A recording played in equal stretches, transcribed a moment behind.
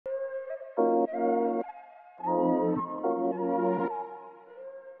Today,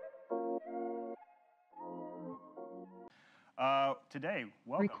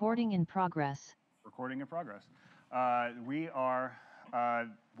 welcome. Recording in progress. Recording in progress. We're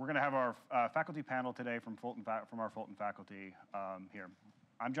going to have our faculty panel today from our Fulton faculty here.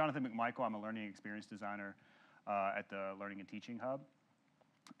 I'm Jonathan McMichael. I'm a learning experience designer at the Learning and Teaching Hub.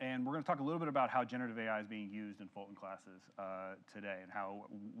 And we're going to talk a little bit about how generative AI is being used in Fulton classes today and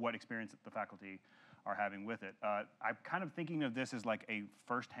what experience the faculty are having with it. I'm kind of thinking of this as like a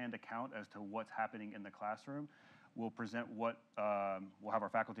first-hand account as to what's happening in the classroom. We'll present we'll have our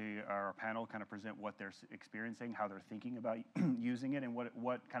faculty, our panel kind of present what they're experiencing, how they're thinking about using it, and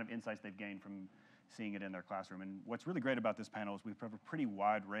what kind of insights they've gained from seeing it in their classroom. And what's really great about this panel is we have a pretty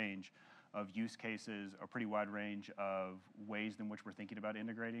wide range of use cases, a pretty wide range of ways in which we're thinking about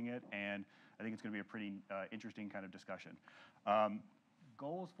integrating it, and I think it's going to be a pretty interesting kind of discussion.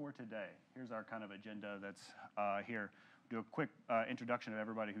 Goals for today. Here's our kind of agenda that's here. Do a quick introduction of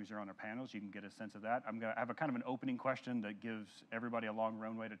everybody who's here on our panels. You can get a sense of that. I'm going to have a kind of an opening question that gives everybody a long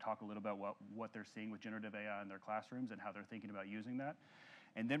runway to talk a little about what they're seeing with generative AI in their classrooms and how they're thinking about using that.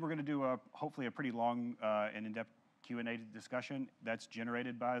 And then we're going to do hopefully a pretty long and in-depth Q&A discussion that's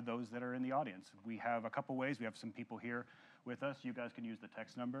generated by those that are in the audience. We have a couple ways. We have some people here with us. You guys can use the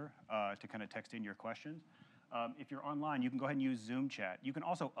text number to kind of text in your questions. If you're online, you can go ahead and use Zoom chat. You can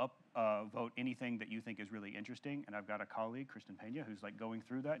also vote anything that you think is really interesting. And I've got a colleague, Kristen Pena, who's like going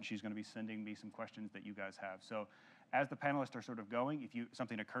through that, and she's going to be sending me some questions that you guys have. So as the panelists are sort of going, if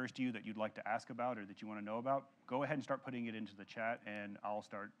something occurs to you that you'd like to ask about or that you want to know about, go ahead and start putting it into the chat, and I'll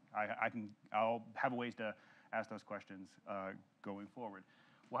have ways to ask those questions going forward.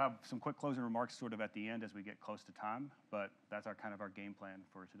 We'll have some quick closing remarks sort of at the end as we get close to time, but that's our game plan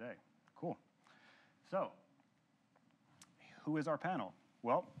for today. Cool. So, who is our panel?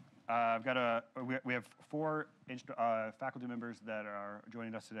 Well, we have four faculty members that are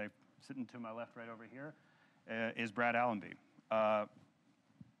joining us today. Sitting to my left right over here is Brad Allenby. Let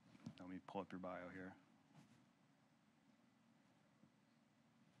me pull up your bio here.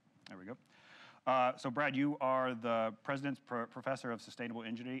 There we go. So Brad, you are the President's Professor of Sustainable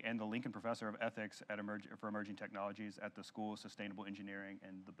Engineering and the Lincoln Professor of Ethics for Emerging Technologies at the School of Sustainable Engineering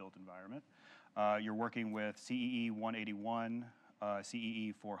and the Built Environment. You're working with CEE 181,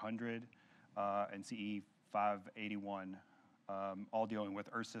 CEE 400, and CEE 581, all dealing with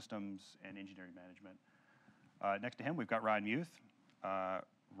earth systems and engineering management. Next to him, we've got Ryan Meuth.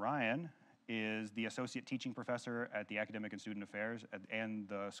 Ryan is the Associate Teaching Professor at the Academic and Student Affairs and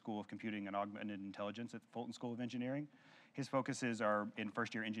the School of Computing and Augmented Intelligence at the Fulton School of Engineering. His focuses are in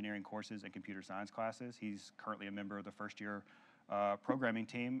first-year engineering courses and computer science classes. He's currently a member of the first-year programming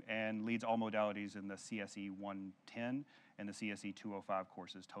team and leads all modalities in the CSE 110 and the CSE 205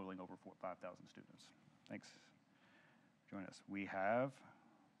 courses, totaling over 5,000 students. Thanks for joining us. We have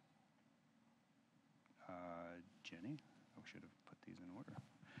Jenny. Oh, should have put these in order.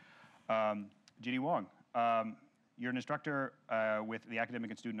 Jenny Wong, you're an instructor with the Academic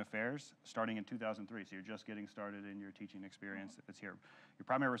and Student Affairs starting in 2003, so you're just getting started in your teaching experience that's here. Your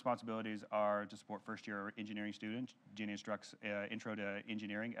primary responsibilities are to support first-year engineering students. Jenny instructs Intro to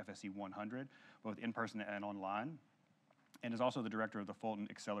Engineering, FSE 100, both in person and online, and is also the director of the Fulton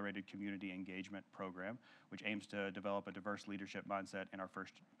Accelerated Community Engagement Program, which aims to develop a diverse leadership mindset in our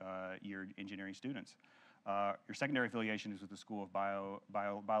first-year engineering students. Your secondary affiliation is with the School of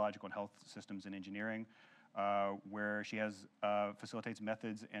Biological and Health Systems and Engineering, where she facilitates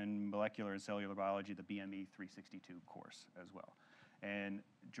methods in molecular and cellular biology, the BME 362 course as well. And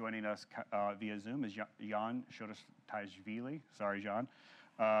joining us via Zoom is Jan Shoshitaishvili. Sorry, Jan.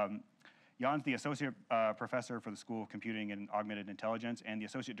 Jan's the Associate Professor for the School of Computing and Augmented Intelligence and the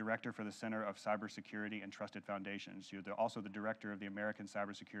Associate Director for the Center of Cybersecurity and Trusted Foundations. You're also the Director of the American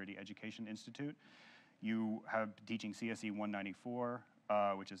Cybersecurity Education Institute. You have teaching CSE 194,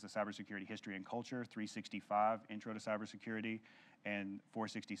 which is the Cybersecurity History and Culture, 365, Intro to Cybersecurity, and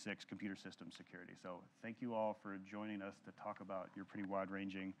 466, Computer Systems Security. So thank you all for joining us to talk about your pretty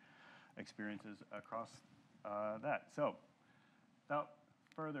wide-ranging experiences across that. So without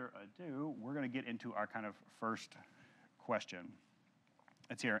further ado, we're going to get into our kind of first question.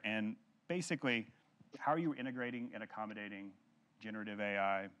 It's here. And basically, how are you integrating and accommodating generative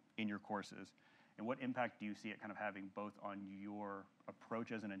AI in your courses? And what impact do you see it kind of having both on your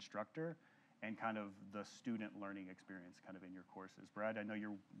approach as an instructor and kind of the student learning experience kind of in your courses? Brad, I know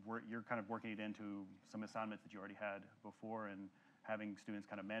you're kind of working it into some assignments that you already had before and having students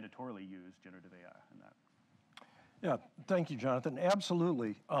kind of mandatorily use generative AI in that. Yeah, thank you, Jonathan.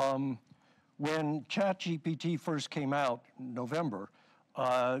 Absolutely. When ChatGPT first came out in November,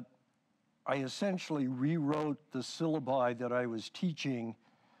 I essentially rewrote the syllabi that I was teaching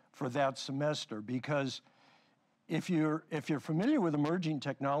for that semester, because if you're familiar with emerging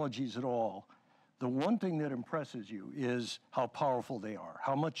technologies at all, the one thing that impresses you is how powerful they are,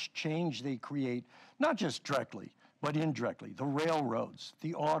 how much change they create, not just directly, but indirectly. The railroads,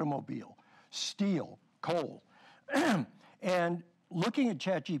 the automobile, steel, coal. And looking at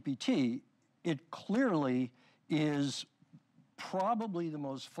ChatGPT, it clearly is probably the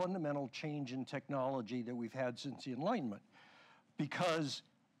most fundamental change in technology that we've had since the Enlightenment. Because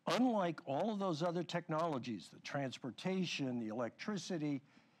unlike all of those other technologies, the transportation, the electricity,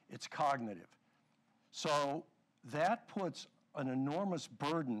 it's cognitive. So that puts an enormous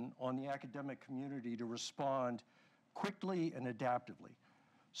burden on the academic community to respond quickly and adaptively.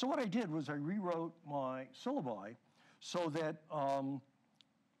 So what I did was I rewrote my syllabi so that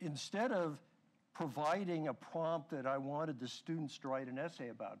instead of providing a prompt that I wanted the students to write an essay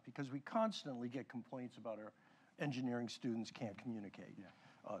about, because we constantly get complaints about our engineering students can't communicate.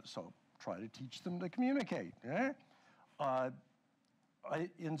 Yeah. So try to teach them to communicate.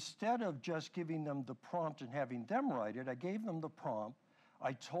 Instead of just giving them the prompt and having them write it, I gave them the prompt.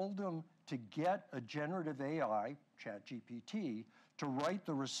 I told them to get a generative AI, ChatGPT, to write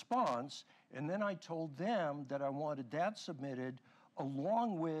the response, and then I told them that I wanted that submitted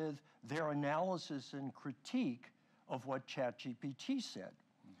along with their analysis and critique of what ChatGPT said.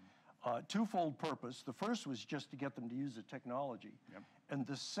 Twofold purpose. The first was just to get them to use the technology. Yep. And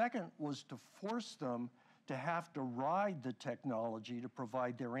the second was to force them to have to ride the technology to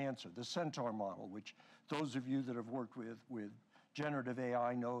provide their answer, the Centaur model, which those of you that have worked with generative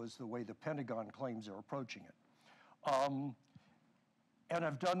AI know is the way the Pentagon claims they're approaching it. And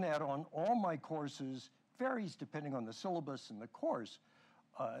I've done that on all my courses, varies depending on the syllabus and the course,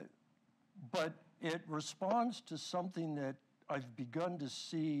 but it responds to something that I've begun to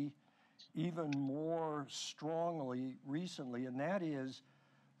see even more strongly recently, and that is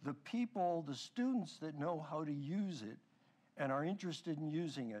the people, the students that know how to use it and are interested in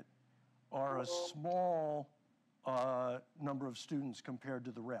using it are a small number of students compared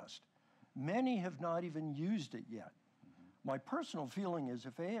to the rest. Many have not even used it yet. My personal feeling is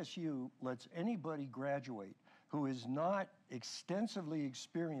if ASU lets anybody graduate who has not extensively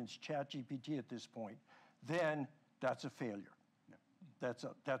experienced ChatGPT at this point, then that's a failure. That's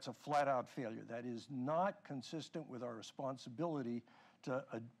a flat-out failure. That is not consistent with our responsibility to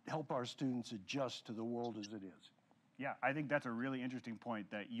help our students adjust to the world as it is. Yeah, I think that's a really interesting point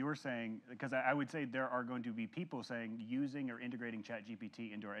that you're saying, because I would say there are going to be people saying using or integrating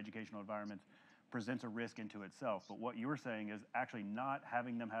ChatGPT into our educational environments presents a risk into itself. But what you're saying is actually not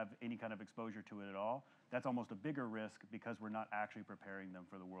having them have any kind of exposure to it at all. That's almost a bigger risk because we're not actually preparing them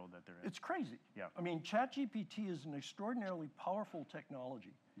for the world that they're in. It's crazy. Yeah. I mean, ChatGPT is an extraordinarily powerful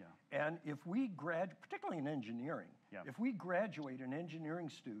technology. Yeah. And if we particularly in engineering, if we graduate an engineering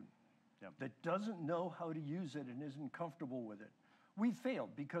student that doesn't know how to use it and isn't comfortable with it, we failed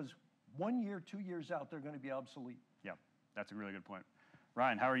because 1 year, 2 years out, they're going to be obsolete. Yeah, that's a really good point.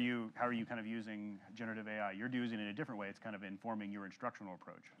 Ryan, how are you kind of using generative AI? You're using it in a different way. It's kind of informing your instructional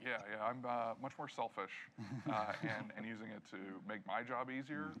approach. Yeah, I'm much more selfish and using it to make my job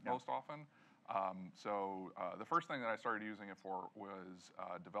easier most often. So the first thing that I started using it for was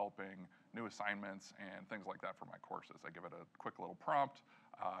developing new assignments and things like that for my courses. I give it a quick little prompt.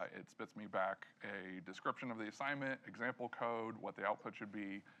 It spits me back a description of the assignment, example code, what the output should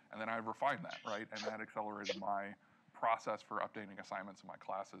be, and then I refine that, right? And that accelerated my process for updating assignments in my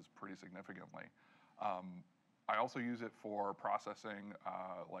classes pretty significantly. I also use it for processing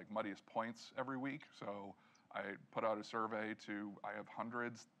like muddiest points every week. So I put out a survey I have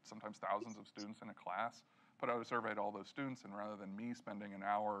hundreds, sometimes thousands of students in a class, put out a survey to all those students, and rather than me spending an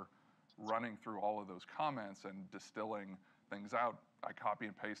hour running through all of those comments and distilling things out, I copy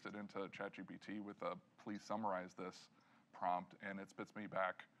and paste it into ChatGPT with a please summarize this prompt, and it spits me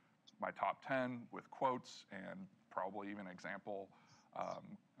back my top 10 with quotes and probably even example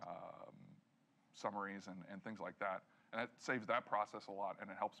summaries and things like that. And it saves that process a lot, and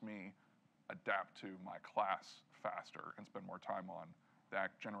it helps me adapt to my class faster and spend more time on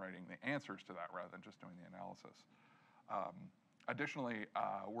generating the answers to that rather than just doing the analysis. Additionally,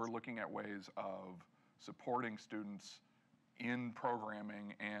 we're looking at ways of supporting students in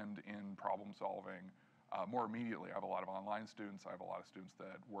programming and in problem solving more immediately. I have a lot of online students. I have a lot of students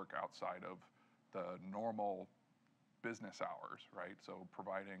that work outside of the normal business hours, right? So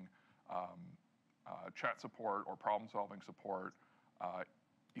providing chat support or problem solving support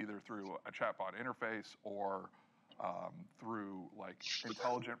either through a chatbot interface or through like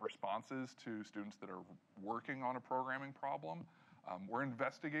intelligent responses to students that are working on a programming problem We're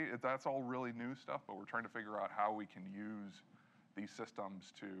investigating, that's all really new stuff, but we're trying to figure out how we can use these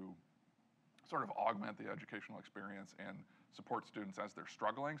systems to sort of augment the educational experience and support students as they're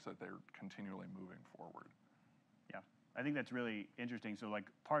struggling so that they're continually moving forward. Yeah, I think that's really interesting. So like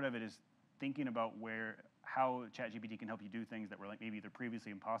part of it is thinking about how ChatGPT can help you do things that were like maybe either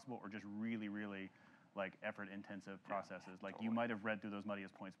previously impossible or just really, really like effort intensive processes. Like you might have read through those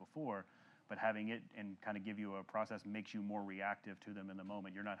muddiest points before, but having it and kind of give you a process makes you more reactive to them in the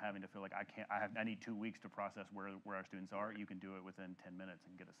moment. You're not having to feel like I need 2 weeks to process where our students are. You can do it within 10 minutes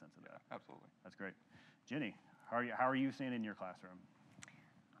and get a sense of that. Absolutely. That's great. Ginny, how are you seeing in your classroom?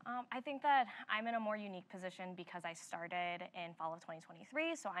 I think that I'm in a more unique position because I started in fall of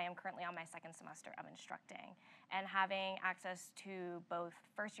 2023, so I am currently on my second semester of instructing. And having access to both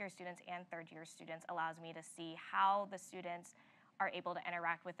first-year students and third-year students allows me to see how the students are able to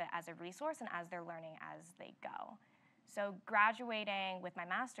interact with it as a resource and as they're learning as they go. So graduating with my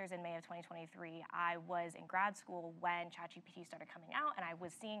master's in May of 2023, I was in grad school when ChatGPT started coming out, and I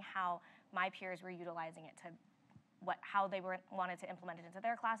was seeing how my peers were utilizing it to how they wanted to implement it into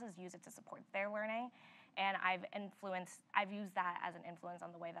their classes, use it to support their learning. And I've used that as an influence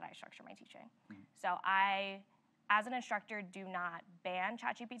on the way that I structure my teaching. Mm-hmm. So I, as an instructor, do not ban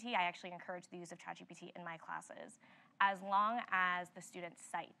ChatGPT. I actually encourage the use of ChatGPT in my classes, as long as the students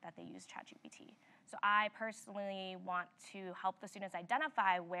cite that they use ChatGPT. So I personally want to help the students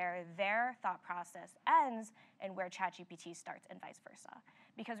identify where their thought process ends and where ChatGPT starts and vice versa.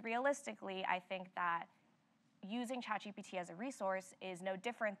 Because realistically, I think that using ChatGPT as a resource is no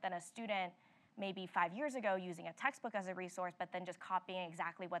different than a student maybe 5 years ago using a textbook as a resource, but then just copying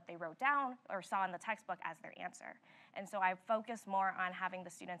exactly what they wrote down or saw in the textbook as their answer. And so I focus more on having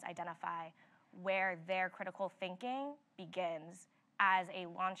the students identify where their critical thinking begins as a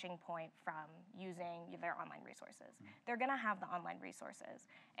launching point from using their online resources. Mm-hmm. They're gonna have the online resources.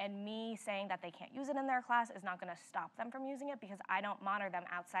 And me saying that they can't use it in their class is not gonna stop them from using it because I don't monitor them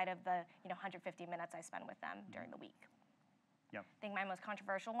outside of the 150 minutes I spend with them during the week. Yep. I think my most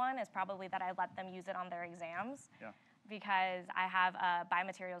controversial one is probably that I let them use it on their exams. Yeah. Because I have a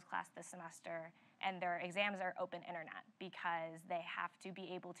biomaterials class this semester and their exams are open internet because they have to be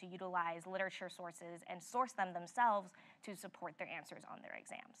able to utilize literature sources and source them themselves to support their answers on their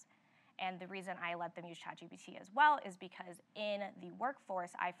exams. And the reason I let them use ChatGPT as well is because in the workforce,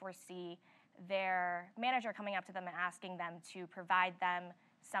 I foresee their manager coming up to them and asking them to provide them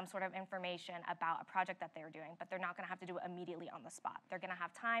some sort of information about a project that they're doing, but they're not gonna have to do it immediately on the spot. They're gonna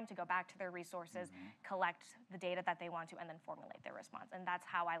have time to go back to their resources, collect the data that they want to, and then formulate their response. And that's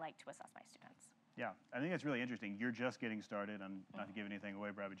how I like to assess my students. Yeah, I think that's really interesting. You're just getting started. I'm not to give anything away,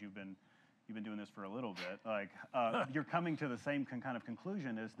 Brad, but you've been doing this for a little bit. Like, you're coming to the same kind of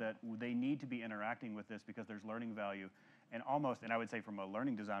conclusion is that they need to be interacting with this because there's learning value. And I would say from a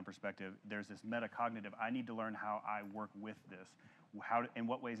learning design perspective, there's this metacognitive, I need to learn how I work with this. In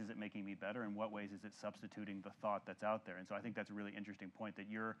what ways is it making me better? In what ways is it substituting the thought that's out there? And so I think that's a really interesting point that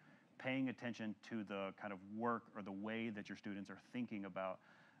you're paying attention to the kind of work or the way that your students are thinking about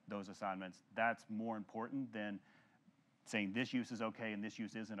those assignments. That's more important than saying this use is okay and this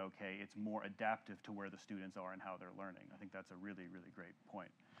use isn't okay. It's more adaptive to where the students are and how they're learning. I think that's a really, really great point.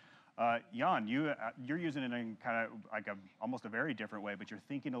 Jan, you're using it in kind of like almost a very different way, but you're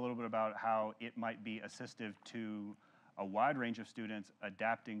thinking a little bit about how it might be assistive to a wide range of students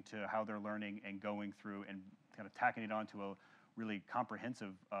adapting to how they're learning and going through and kind of tacking it onto a really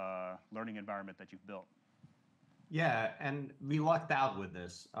comprehensive learning environment that you've built. Yeah, and we lucked out with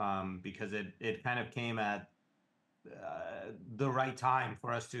this because it kind of came at the right time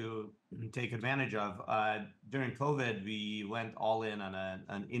for us to take advantage of. During COVID, we went all in on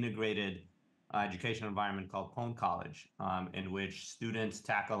an integrated education environment called Home College, in which students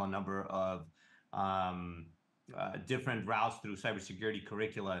tackle a number of different routes through cybersecurity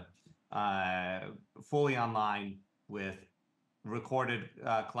curricula, fully online with recorded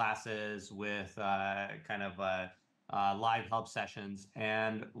classes, with kind of live help sessions,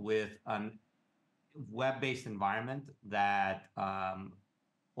 and with an web-based environment that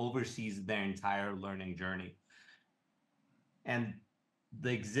oversees their entire learning journey. And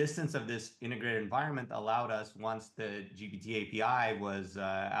the existence of this integrated environment allowed us, once the GPT API was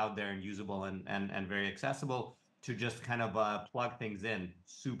out there and usable and very accessible, to just kind of plug things in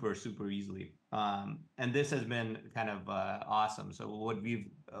super easily. And this has been kind of awesome. So what we've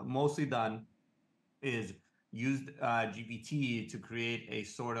mostly done is used GPT to create a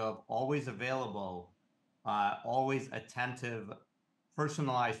sort of always available, always attentive,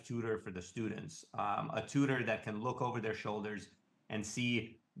 personalized tutor for the students. A tutor that can look over their shoulders and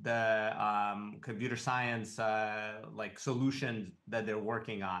see the computer science like solutions that they're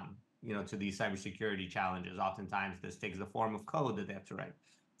working on, to these cybersecurity challenges. Oftentimes, this takes the form of code that they have to write,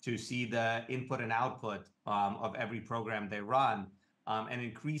 to see the input and output of every program they run, and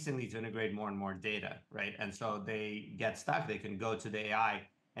increasingly to integrate more and more data, right? And so they get stuck. They can go to the AI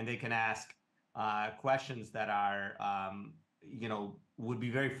and they can ask questions that are, would be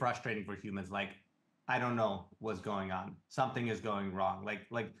very frustrating for humans. Like, I don't know what's going on. Something is going wrong.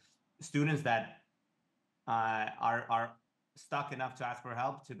 Like students that are stuck enough to ask for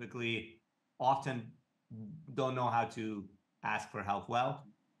help typically often don't know how to ask for help well,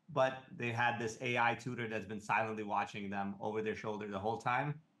 but they had this AI tutor that's been silently watching them over their shoulder the whole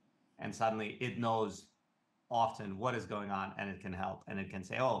time, and suddenly it knows often what is going on, and it can help, and it can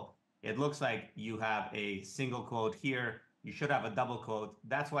say, oh, it looks like you have a single quote here, you should have a double quote,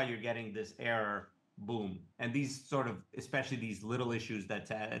 that's why you're getting this error, boom. And these sort of, especially these little issues that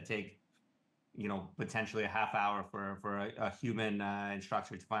take potentially a half hour for a human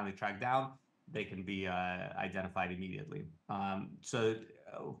instructor to finally track down, they can be identified immediately. So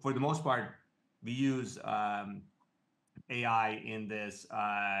for the most part, we use AI in this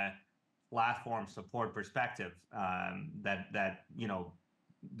platform support perspective, that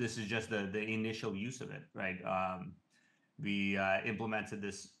this is just the initial use of it, right? We implemented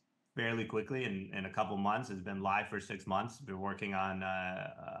this fairly quickly in a couple months. It's been live for 6 months. We're working on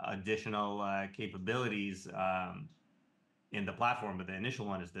additional capabilities in the platform, but the initial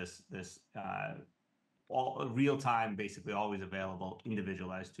one is this all real time, basically always available,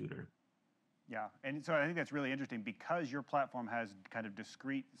 individualized tutor. Yeah, and so I think that's really interesting because your platform has kind of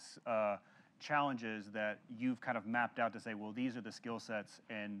discrete challenges that you've kind of mapped out to say, well, these are the skill sets,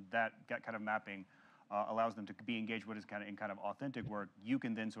 and that kind of mapping allows them to be engaged with in kind of authentic work. You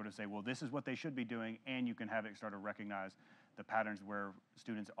can then sort of say, well, this is what they should be doing, and you can have it sort of recognize the patterns where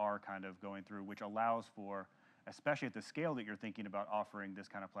students are kind of going through, which allows for, especially at the scale that you're thinking about offering this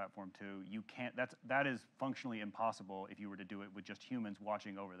kind of platform to, that is functionally impossible if you were to do it with just humans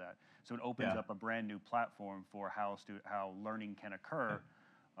watching over that. So it opens up a brand new platform for how learning can occur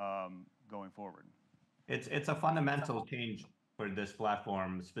going forward. It's a fundamental change for this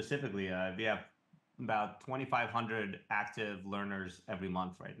platform specifically. We have about 2,500 active learners every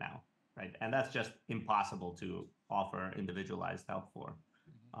month right now, right? And that's just impossible to offer individualized help for.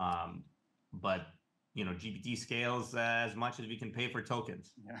 But GPT scales as much as we can pay for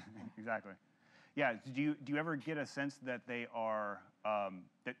tokens. Yeah, exactly. Yeah, do you ever get a sense that they are,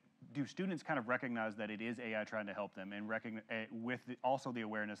 do students kind of recognize that it is AI trying to help them, and with also the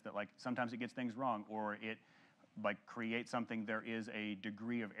awareness that like sometimes it gets things wrong, or it like creates something, there is a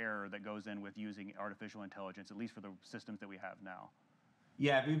degree of error that goes in with using artificial intelligence, at least for the systems that we have now?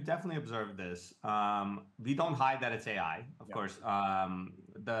 Yeah, we've definitely observed this. We don't hide that it's AI, of course.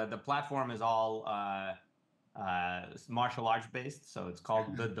 The platform is all martial arts based, so it's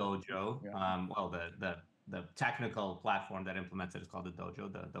called the Dojo. Well, the technical platform that implements it is called the Dojo.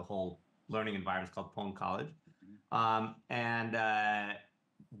 The whole learning environment is called Pong College. And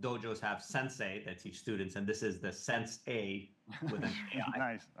dojos have sensei that teach students, and this is the Sense-A with an AI.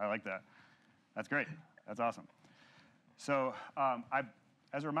 Nice, I like that. That's great. That's awesome. So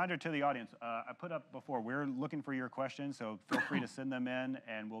as a reminder to the audience, I put up before, we're looking for your questions, so feel free to send them in,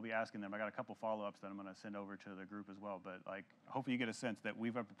 and we'll be asking them. I got a couple follow-ups that I'm going to send over to the group as well, but like, hopefully you get a sense that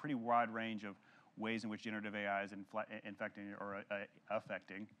we've a pretty wide range of ways in which generative AI is affecting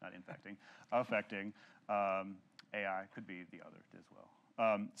AI, could be the other as well.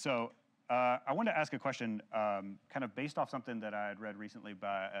 So I wanted to ask a question kind of based off something that I had read recently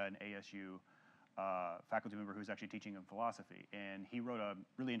by an ASU faculty member who's actually teaching in philosophy, and he wrote a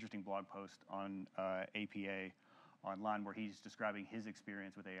really interesting blog post on APA online where he's describing his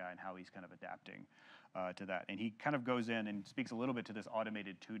experience with AI and how he's kind of adapting to that. And he kind of goes in and speaks a little bit to this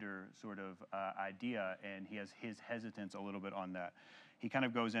automated tutor sort of idea, and he has his hesitance a little bit on that. He kind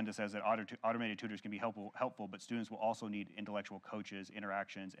of goes into says that automated tutors can be helpful, but students will also need intellectual coaches,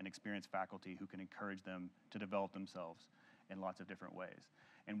 interactions, and experienced faculty who can encourage them to develop themselves in lots of different ways.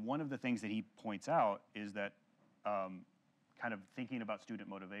 And one of the things that he points out is that kind of thinking about student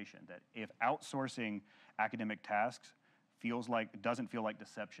motivation, that if outsourcing academic tasks doesn't feel like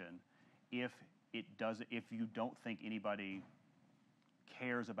deception, if you don't think anybody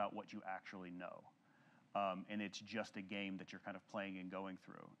cares about what you actually know, and it's just a game that you're kind of playing and going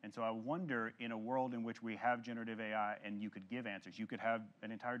through. And so I wonder, in a world in which we have generative AI and you could give answers, you could have an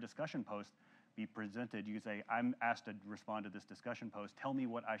entire discussion post be presented. You could say, I'm asked to respond to this discussion post. Tell me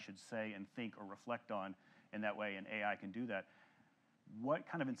what I should say and think or reflect on in that way, and AI can do that. what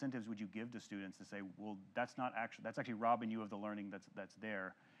kind of incentives would you give to students to say, well, that's actually robbing you of the learning that's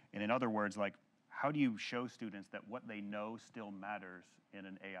there? And in other words, like, how do you show students that what they know still matters in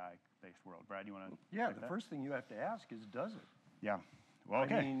an AI-based world? Brad, you want to? Yeah, the first thing you have to ask is, does it? Yeah. Well,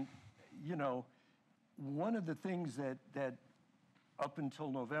 okay. I mean, you know, one of the things that up until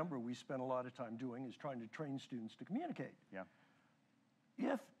November we spent a lot of time doing is trying to train students to communicate. Yeah.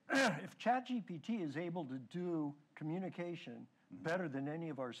 If ChatGPT is able to do communication better than any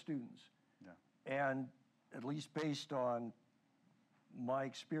of our students, and at least based on my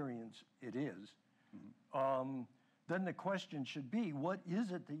experience, it is, then the question should be, what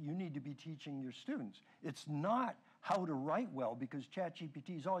is it that you need to be teaching your students? It's not how to write well, because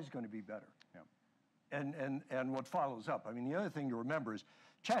ChatGPT is always going to be better. And what follows up. I mean, the other thing to remember is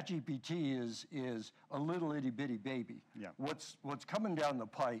ChatGPT is a little itty bitty baby. Yeah. What's coming down the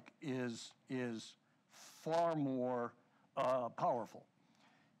pike is far more powerful.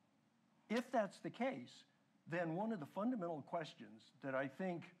 If that's the case, then one of the fundamental questions that I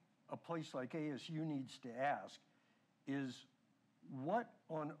think a place like ASU needs to ask is, what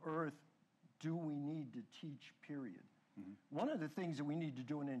on earth do we need to teach, period? One of the things that we need to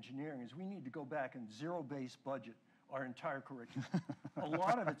do in engineering is we need to go back and zero-based budget our entire curriculum. A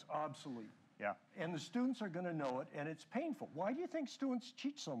lot of it's obsolete. Yeah. And the students are going to know it, and it's painful. Why do you think students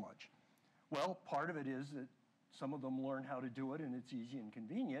cheat so much? Well, part of it is that some of them learn how to do it, and it's easy and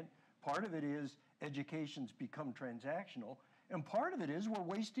convenient. Part of it is education's become transactional, and part of it is we're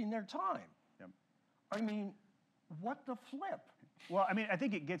wasting their time. Yep. I mean, what the flip? Well, I mean, I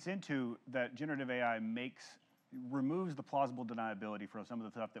think it gets into that generative AI removes the plausible deniability for some of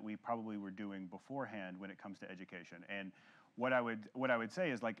the stuff that we probably were doing beforehand when it comes to education. And what I would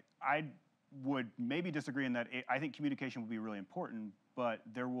say is, like, I would maybe disagree in that I think communication will be really important, but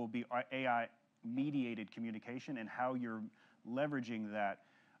there will be AI mediated communication, and how you're leveraging that.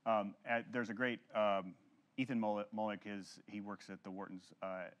 There's a great Ethan Mollick, he works at the Wharton's,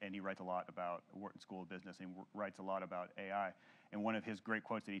 and he writes a lot about Wharton School of Business, and writes a lot about AI. And one of his great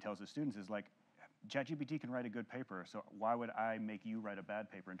quotes that he tells his students is, like, ChatGPT can write a good paper, so why would I make you write a bad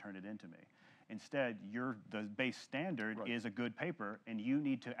paper and turn it into me? Instead, the base standard is a good paper, and you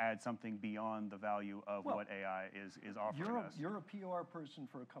need to add something beyond the value of what AI is offering us. You're a PR person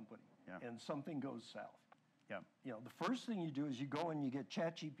for a company, and something goes south. Yeah. You know, the first thing you do is you go and you get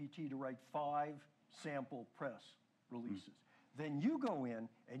ChatGPT to write 5 sample press releases. Then you go in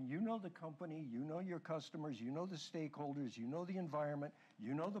and you know the company, you know your customers, you know the stakeholders, you know the environment,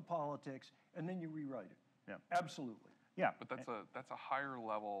 you know the politics, and then you rewrite it. Yeah. Absolutely. Yeah. But that's a higher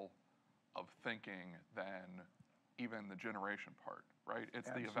level of thinking than even the generation part, right? It's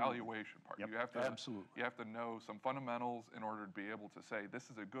the evaluation part. Yep. You have to Absolutely. You have to know some fundamentals in order to be able to say this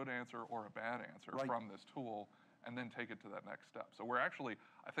is a good answer or a bad answer from this tool, and then take it to that next step. So we're actually,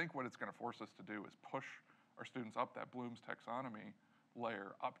 I think what it's going to force us to do is push our students up that Bloom's taxonomy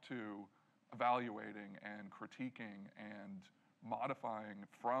layer, up to evaluating and critiquing and modifying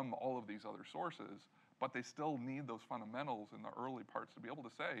from all of these other sources, but they still need those fundamentals in the early parts to be able to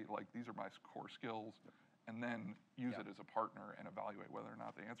say, like, these are my core skills, and then use it as a partner and evaluate whether or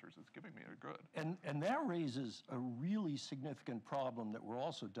not the answers it's giving me are good. And that raises a really significant problem that we're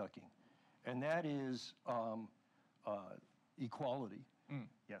also ducking, and that is equality.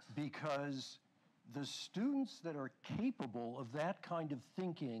 Yes. Because the students that are capable of that kind of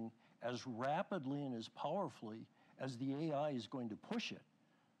thinking as rapidly and as powerfully as the AI is going to push it,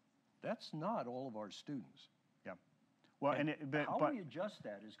 that's not all of our students. Yeah. Well, how we adjust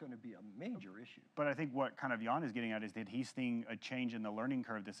that is going to be a major issue. But I think what kind of Jan is getting at is that he's seeing a change in the learning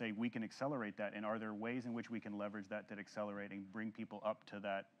curve to say we can accelerate that, and are there ways in which we can leverage that to accelerate and bring people up to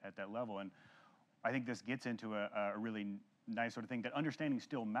that at that level? And I think this gets into a really nice sort of thing, that understanding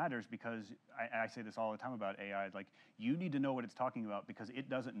still matters, because I say this all the time about AI, like, you need to know what it's talking about because it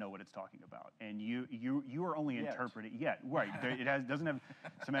doesn't know what it's talking about, and you are only interpreting it doesn't have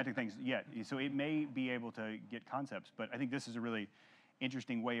semantic things yet, so it may be able to get concepts. But I think this is a really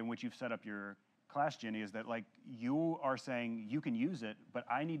interesting way in which you've set up your class, Jenny, is that, like, you are saying you can use it, but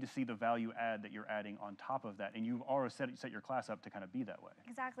I need to see the value add that you're adding on top of that, and you've already set your class up to kind of be that way.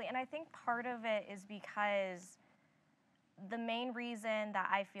 Exactly, and I think part of it is because the main reason that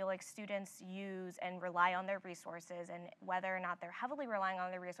I feel like students use and rely on their resources, and whether or not they're heavily relying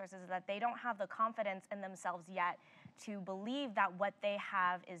on their resources, is that they don't have the confidence in themselves yet to believe that what they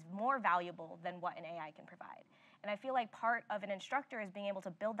have is more valuable than what an AI can provide. And I feel like part of an instructor is being able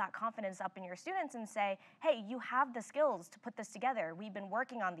to build that confidence up in your students and say, hey, you have the skills to put this together. We've been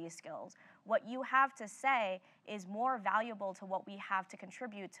working on these skills. What you have to say is more valuable to what we have to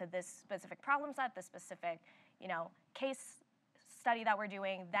contribute to this specific problem set, this specific, case study that we're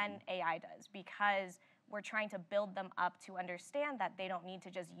doing than AI does, because we're trying to build them up to understand that they don't need to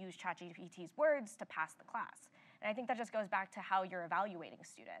just use ChatGPT's words to pass the class. And I think that just goes back to how you're evaluating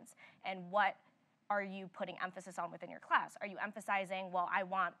students and what are you putting emphasis on within your class? Are you emphasizing, well, I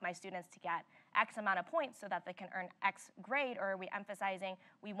want my students to get X amount of points so that they can earn X grade, or are we emphasizing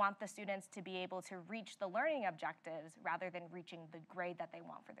we want the students to be able to reach the learning objectives rather than reaching the grade that they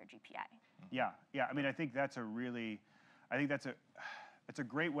want for their GPA? Yeah, yeah. I mean, I think that's it's a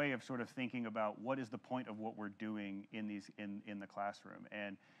great way of sort of thinking about what is the point of what we're doing in the classroom,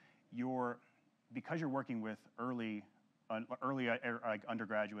 and because you're working with early like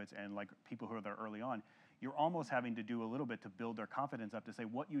undergraduates and like people who are there early on, you're almost having to do a little bit to build their confidence up to say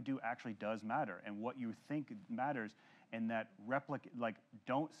what you do actually does matter and what you think matters, and that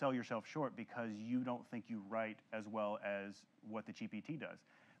don't sell yourself short because you don't think you write as well as what the GPT does.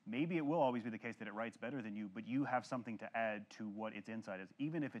 Maybe it will always be the case that it writes better than you, but you have something to add to what its insight is.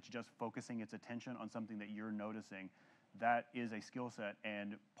 Even if it's just focusing its attention on something that you're noticing, that is a skill set.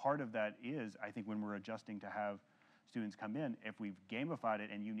 And part of that is, I think, when we're adjusting to have students come in, if we've gamified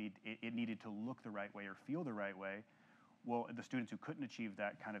it and it needed to look the right way or feel the right way, well, the students who couldn't achieve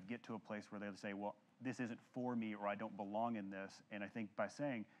that kind of get to a place where they'll say, well, this isn't for me, or I don't belong in this. And I think by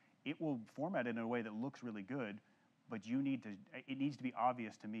saying it will format it in a way that looks really good, but it needs to be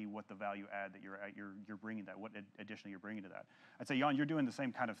obvious to me what the value add that you're bringing, that what additionally you're bringing to that. I'd say, Jan, you're doing the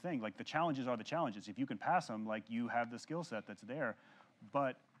same kind of thing. Like, the challenges are the challenges. If you can pass them, like, you have the skill set that's there.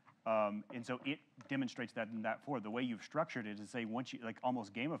 But and so it demonstrates that in that forward. The way you've structured it is, say, once you like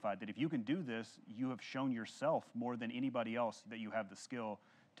almost gamified, that if you can do this, you have shown yourself more than anybody else that you have the skill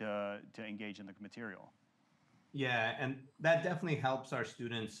to engage in the material. Yeah, and that definitely helps our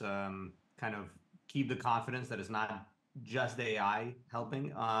students kind of keep the confidence that it's not just AI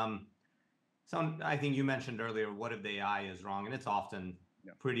helping. So I think you mentioned earlier, what if the AI is wrong? And it's often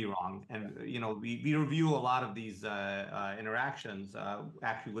pretty wrong. And we review a lot of these interactions,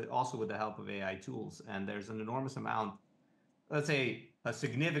 actually also with the help of AI tools. And there's an enormous amount, let's say a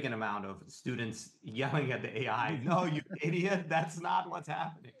significant amount of students yelling at the AI, "No, you idiot, that's not what's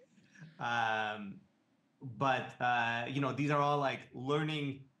happening." But these are all like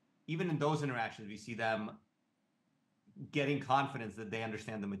learning. Even in those interactions, we see them getting confidence that they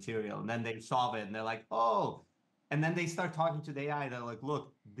understand the material, and then they solve it and they're like, oh, and then they start talking to the AI. They're like,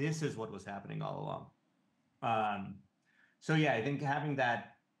 look, this is what was happening all along. So yeah, I think having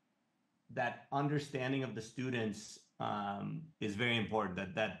that understanding of the students is very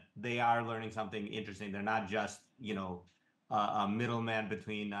important, that they are learning something interesting. They're not just, a middleman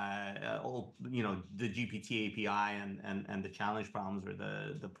between, the GPT API and the challenge problems or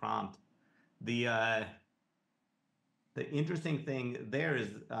the prompt. The interesting thing there is,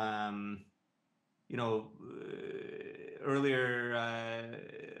 earlier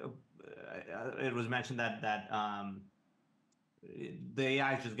it was mentioned that the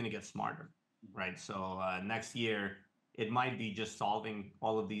AI is just going to get smarter, right? So next year, it might be just solving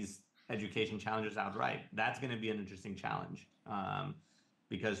all of these education challenges outright. That's going to be an interesting challenge,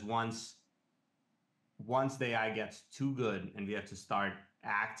 because once the AI gets too good and we have to start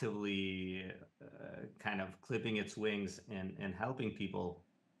actively kind of clipping its wings and helping people,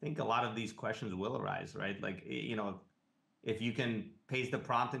 I think a lot of these questions will arise, right? Like, if you can paste the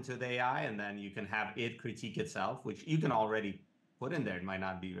prompt into the AI and then you can have it critique itself, which you can already put in there, it might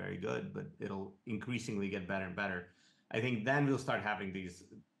not be very good, but it'll increasingly get better and better. I think then we'll start having these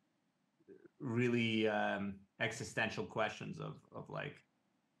really existential questions of like,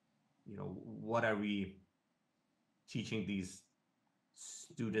 what are we teaching these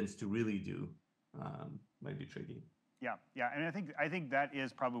students to really do? Might be tricky. Yeah, and I think that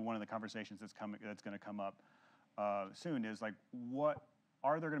is probably one of the conversations that's going to come up soon. Is like, what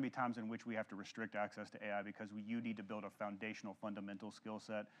are there going to be times in which we have to restrict access to AI because you need to build a foundational, fundamental skill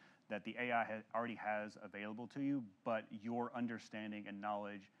set that the AI already has available to you, but your understanding and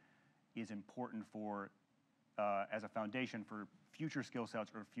knowledge is important for as a foundation for future skill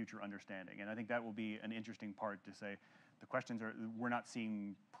sets or future understanding. And I think that will be an interesting part to say. The questions are, we're not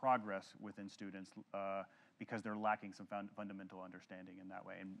seeing progress within students because they're lacking some fundamental understanding in that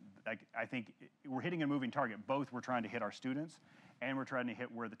way. And I think we're hitting a moving target. Both we're trying to hit our students and we're trying to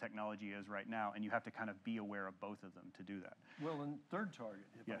hit where the technology is right now. And you have to kind of be aware of both of them to do that. Well, and third target,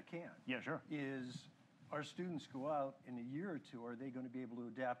 if I can. Yeah, sure. Is our students go out in a year or two, are they going to be able to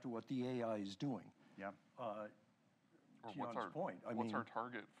adapt to what the AI is doing? Yeah. What's our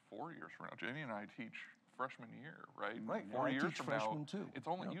target 4 years from now? Jenny and I teach freshman year, right? Right. 4 years from now, too. it's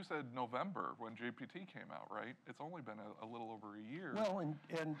only, you said November when GPT came out, right? It's only been a little over a year. Well,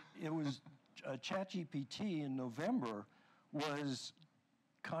 and it was ChatGPT in November was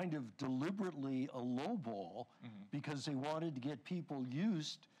kind of deliberately a lowball because they wanted to get people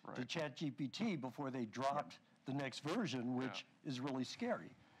used to ChatGPT before they dropped the next version, which is really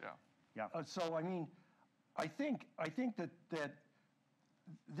scary. So I mean, I think that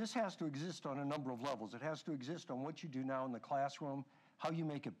this has to exist on a number of levels. It has to exist on what you do now in the classroom, how you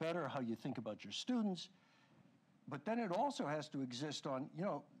make it better, how you think about your students. But then it also has to exist on, you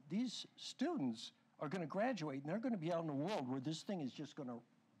know, these students are going to graduate and they're going to be out in the world where this thing is just going to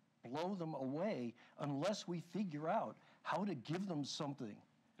blow them away unless we figure out how to give them something,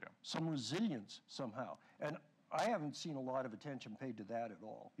 some resilience somehow. And I haven't seen a lot of attention paid to that at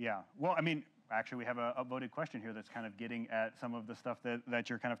all. Yeah. Well, I mean, actually, we have a upvoted question here that's kind of getting at some of the stuff that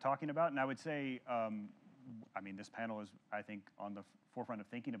you're kind of talking about. And I would say, I mean, this panel is, I think, on the forefront of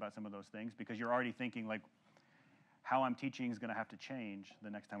thinking about some of those things because you're already thinking, like, how I'm teaching is going to have to change the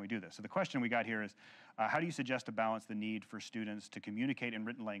next time we do this. So the question we got here is, how do you suggest to balance the need for students to communicate in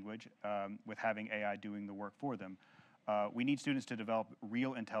written language with having AI doing the work for them? We need students to develop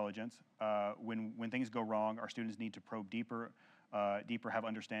real intelligence. When things go wrong, our students need to probe deeper, have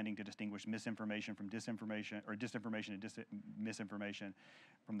understanding to distinguish misinformation from disinformation, or disinformation and misinformation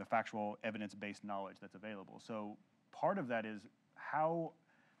from the factual evidence-based knowledge that's available. So part of that is how,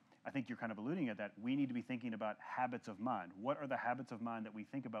 I think you're kind of alluding at that, we need to be thinking about habits of mind. What are the habits of mind that we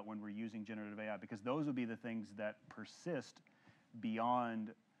think about when we're using generative AI? Because those will be the things that persist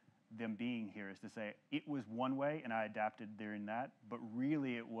beyond them being here, is to say, it was one way and I adapted during that, but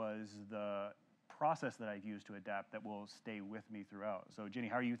really it was the process that I've used to adapt that will stay with me throughout. So Jenny,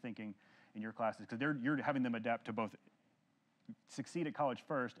 how are you thinking in your classes? Because you're having them adapt to both succeed at college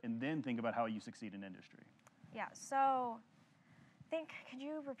first and then think about how you succeed in industry. Yeah, so could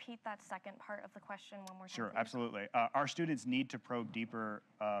you repeat that second part of the question one more time? Sure, please? absolutely. Our students need to probe deeper.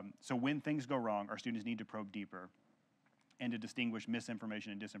 So when things go wrong, our students need to probe deeper and to distinguish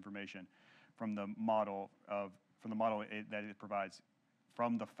misinformation and disinformation from the model that it provides,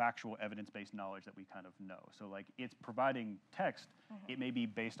 from the factual evidence-based knowledge that we kind of know. So like, it's providing text, it may be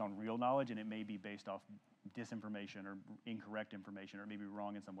based on real knowledge and it may be based off disinformation or incorrect information, or maybe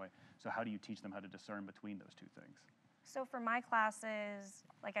wrong in some way. So how do you teach them how to discern between those two things? So for my classes,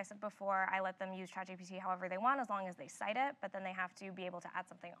 like I said before, I let them use ChatGPT however they want as long as they cite it, but then they have to be able to add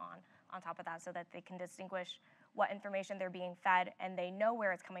something on top of that so that they can distinguish what information they're being fed and they know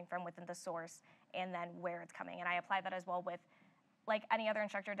where it's coming from within the source and then where it's coming. And I apply that as well with, like any other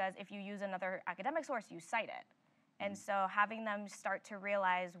instructor does, if you use another academic source, you cite it. And so having them start to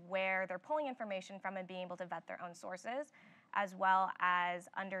realize where they're pulling information from and being able to vet their own sources, as well as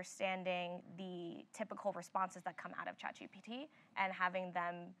understanding the typical responses that come out of ChatGPT and having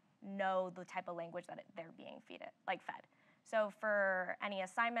them know the type of language that they're being fed. So for any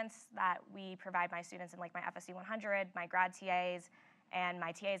assignments that we provide my students in like my FSC 100, my grad TAs, and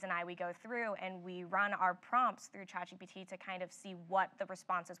my TAs and I, we go through and we run our prompts through ChatGPT to kind of see what the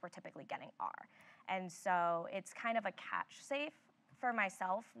responses we're typically getting are. And so it's kind of a catch safe for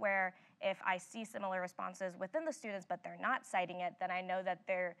myself, where if I see similar responses within the students but they're not citing it, then I know that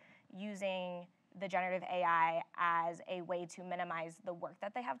they're using the generative AI as a way to minimize the work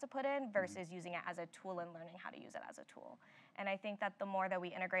that they have to put in versus using it as a tool and learning how to use it as a tool. And I think that the more that we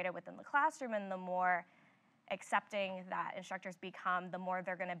integrate it within the classroom and the more accepting that instructors become, the more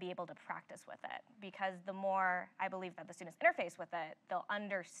they're going to be able to practice with it. Because the more I believe that the students interface with it, they'll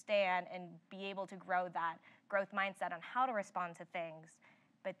understand and be able to grow that growth mindset on how to respond to things,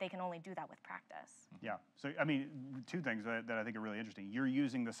 but they can only do that with practice. Yeah, so I mean, two things that I think are really interesting. You're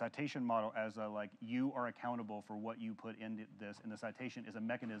using the citation model as a, like, you are accountable for what you put into this, and the citation is a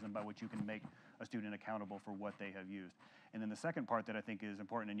mechanism by which you can make a student accountable for what they have used. And then the second part that I think is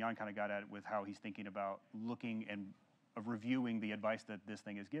important, and Jan kind of got at it with how he's thinking about looking and reviewing the advice that this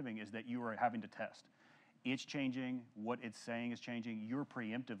thing is giving, is that you are having to test. It's changing, what it's saying is changing. You're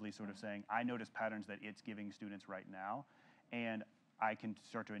preemptively sort of saying, I notice patterns that it's giving students right now, and I can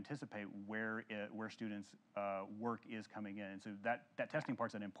start to anticipate where students' work is coming in. And so that testing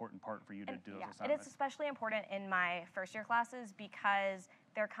part's an important part for you to do those assignments. And it's especially important in my first year classes because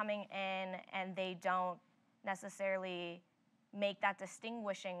they're coming in and they don't necessarily make that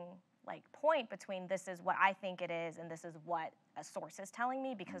distinguishing point between this is what I think it is and this is what a source is telling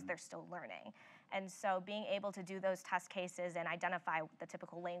me, because they're still learning. And so being able to do those test cases and identify the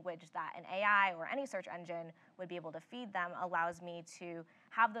typical language that an AI or any search engine would be able to feed them allows me to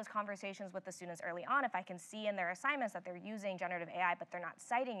have those conversations with the students early on. If I can see in their assignments that they're using generative AI but they're not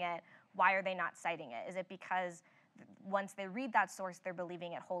citing it, why are they not citing it? Is it because once they read that source, they're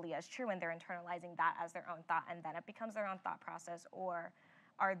believing it wholly as true and they're internalizing that as their own thought and then it becomes their own thought process? Or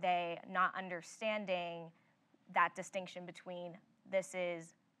are they not understanding that distinction between this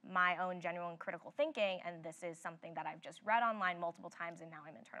is my own genuine critical thinking and this is something that I've just read online multiple times and now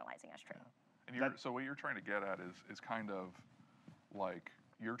I'm internalizing as true. And so what you're trying to get at is kind of like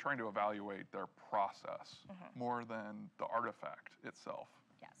you're trying to evaluate their process more than the artifact itself,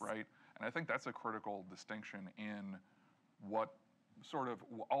 Yes. right? And I think that's a critical distinction in what sort of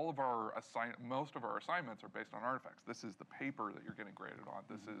most of our assignments are based on artifacts. This is the paper that you're getting graded on.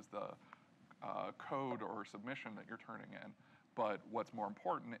 This is the code or submission that you're turning in. But what's more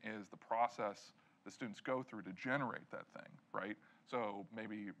important is the process the students go through to generate that thing, right? So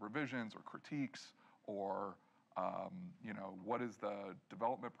maybe revisions or critiques or what is the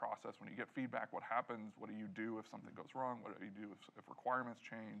development process when you get feedback? What happens? What do you do if something goes wrong? What do you do if requirements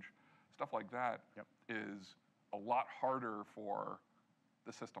change? Stuff like that is a lot harder for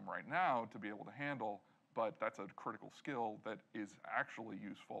the system right now to be able to handle, but that's a critical skill that is actually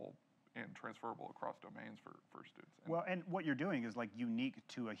useful and transferable across domains for students. Well, and what you're doing is like unique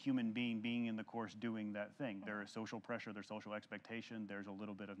to a human being in the course doing that thing. There is social pressure, there's social expectation, there's a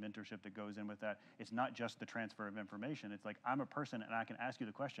little bit of mentorship that goes in with that. It's not just the transfer of information. It's like, I'm a person and I can ask you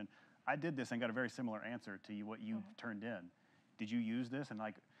the question, I did this and got a very similar answer to what you turned in. Did you use this? And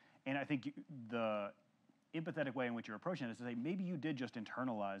I think the empathetic way in which you're approaching it is to say, maybe you did just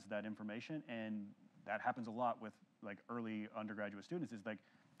internalize that information, and that happens a lot with like early undergraduate students, is like,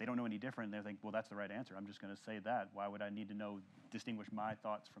 they don't know any different. They think, well, that's the right answer. I'm just going to say that. Why would I need to distinguish my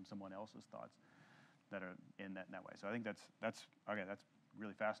thoughts from someone else's thoughts that are in that way? So I think that's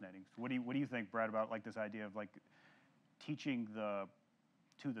really fascinating. So what do you think, Brad, about like this idea of like teaching the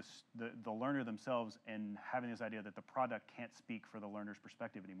learner themselves and having this idea that the product can't speak for the learner's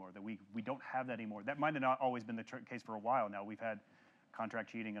perspective anymore, that we don't have that anymore? That might have not always been the case for a while now. We've had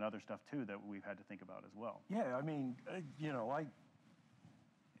contract cheating and other stuff too that we've had to think about as well. Yeah, I mean, I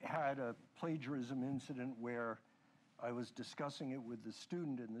had a plagiarism incident where I was discussing it with the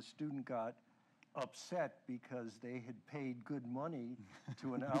student, and the student got upset because they had paid good money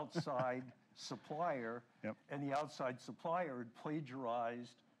to an outside supplier, and the outside supplier had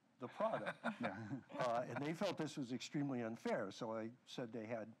plagiarized the product. And they felt this was extremely unfair. So I said they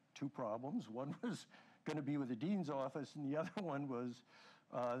had two problems. One was going to be with the dean's office, and the other one was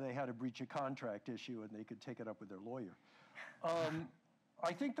they had a breach of contract issue, and they could take it up with their lawyer.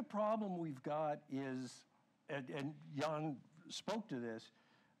 I think the problem we've got is, and Jan spoke to this,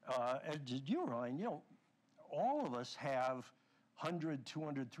 as did you, Ryan, all of us have 100,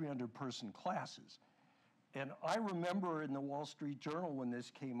 200, 300 person classes. And I remember in the Wall Street Journal when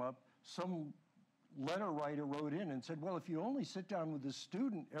this came up, some letter writer wrote in and said, well, if you only sit down with a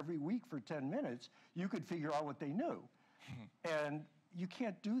student every week for 10 minutes, you could figure out what they knew. And you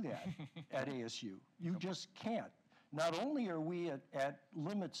can't do that at ASU. You just can't. Not only are we at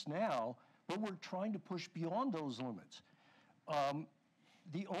limits now, but we're trying to push beyond those limits.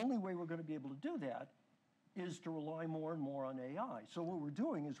 The only way we're going to be able to do that is to rely more and more on AI. So what we're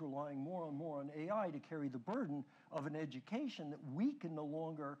doing is relying more and more on AI to carry the burden of an education that we can no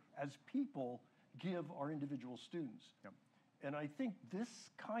longer, as people, give our individual students. And I think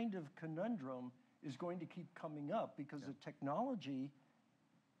this kind of conundrum is going to keep coming up because the technology,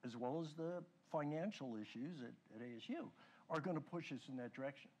 as well as the financial issues at ASU, are going to push us in that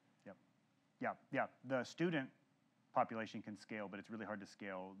direction. Yeah. The student population can scale, but it's really hard to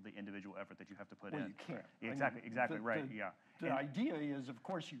scale the individual effort that you have to put in. Well, you can't. Exactly, right. The idea is, of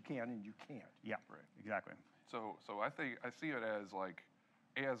course, you can and you can't. Yeah, right. Exactly. So I see it as like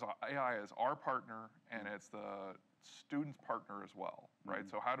AI is our partner, and it's the student's partner as well, right?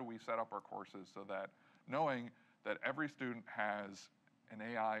 So how do we set up our courses so that knowing that every student has an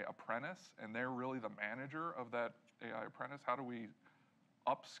AI apprentice and they're really the manager of that AI apprentice, how do we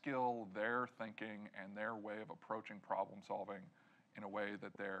upskill their thinking and their way of approaching problem solving in a way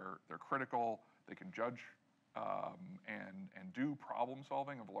that they're critical, they can judge and do problem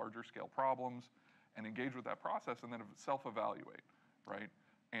solving of larger scale problems and engage with that process and then self-evaluate, right?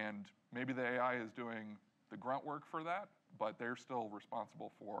 And maybe the AI is doing the grunt work for that, but they're still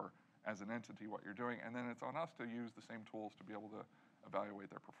responsible for, as an entity, what you're doing. And then it's on us to use the same tools to be able to evaluate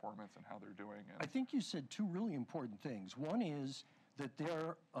their performance and how they're doing. I think you said two really important things. One is that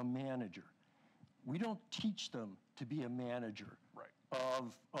they're a manager. We don't teach them to be a manager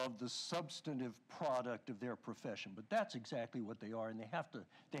of the substantive product of their profession, but that's exactly what they are, and they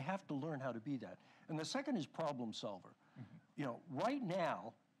have to learn how to be that. And the second is problem solver. Right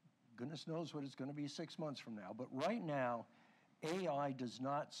now, goodness knows what it's going to be 6 months from now, but right now, AI does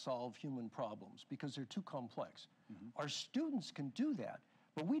not solve human problems because they're too complex. Our students can do that,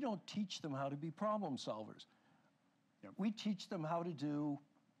 but we don't teach them how to be problem solvers. We teach them how to do,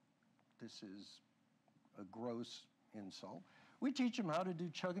 this is a gross insult. We teach them how to do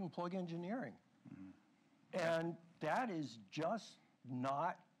chug and plug engineering. And that is just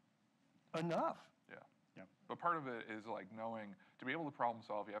not enough. Yeah. But part of it is like knowing, to be able to problem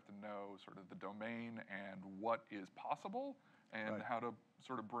solve, you have to know sort of the domain and what is possible and how to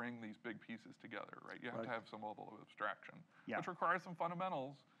sort of bring these big pieces together, right? You have to have some level of abstraction, which requires some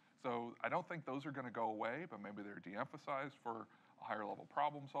fundamentals. So I don't think those are going to go away, but maybe they're de-emphasized for a higher level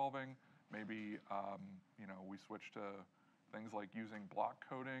problem solving. Maybe, we switch to things like using block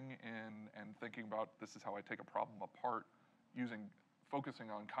coding and thinking about this is how I take a problem apart, focusing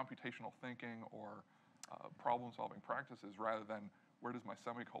on computational thinking or problem solving practices rather than where does my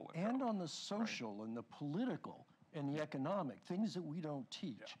semicolon go? And on the social and the political and the economic, things that we don't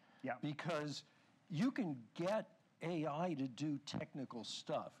teach. Because you can get AI to do technical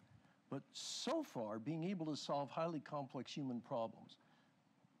stuff, but so far being able to solve highly complex human problems,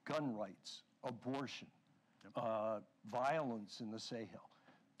 gun rights, abortion, violence in the Sahel,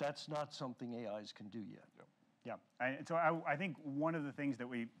 that's not something AIs can do yet. Yeah, and so I think one of the things that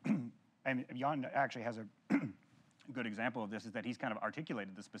we, and Jan actually has a good example of this, is that he's kind of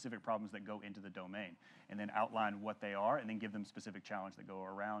articulated the specific problems that go into the domain and then outline what they are and then give them specific challenge that go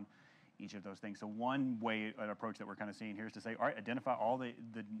around each of those things. So one way, an approach that we're kind of seeing here is to say, all right, identify all the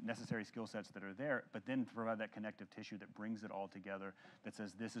necessary skill sets that are there, but then provide that connective tissue that brings it all together, that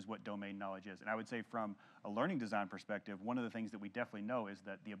says this is what domain knowledge is. And I would say from a learning design perspective, one of the things that we definitely know is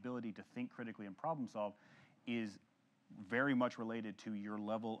that the ability to think critically and problem solve is very much related to your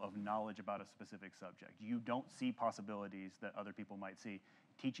level of knowledge about a specific subject. You don't see possibilities that other people might see.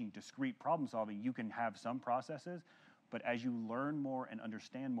 Teaching discrete problem solving, you can have some processes, but as you learn more and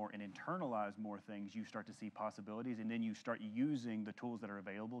understand more and internalize more things, you start to see possibilities, and then you start using the tools that are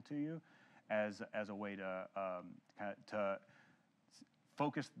available to you as a way to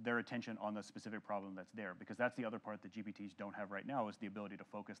focus their attention on the specific problem that's there, because that's the other part that GPTs don't have right now, is the ability to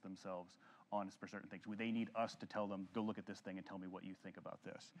focus themselves on certain things. They need us to tell them, go look at this thing and tell me what you think about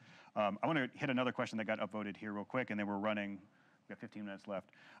this. I want to hit another question that got upvoted here real quick, and then we've got 15 minutes left.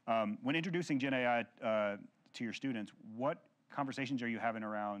 When introducing Gen AI to your students, what conversations are you having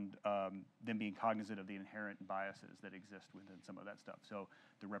around them being cognizant of the inherent biases that exist within some of that stuff? So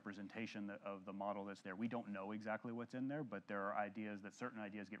the representation of the model that's there, we don't know exactly what's in there, but there are ideas that certain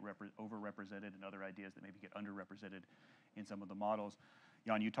ideas get overrepresented and other ideas that maybe get underrepresented in some of the models.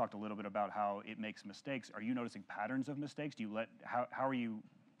 Jan, you talked a little bit about how it makes mistakes. Are you noticing patterns of mistakes? How are you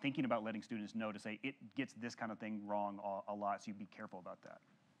thinking about letting students know to say it gets this kind of thing wrong a lot, so you be careful about that?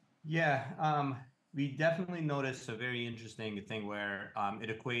 Yeah, we definitely notice a very interesting thing where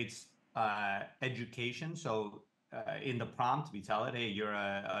it equates education. So in the prompt, we tell it, hey, you're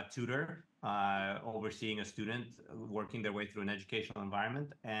a tutor overseeing a student working their way through an educational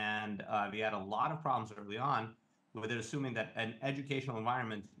environment. And we had a lot of problems early on with it assuming that an educational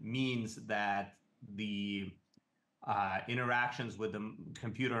environment means that the interactions with the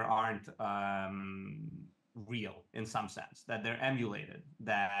computer aren't real in some sense, that they're emulated,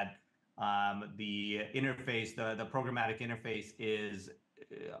 that the interface, the programmatic interface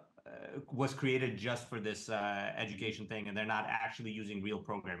was created just for this education thing, and they're not actually using real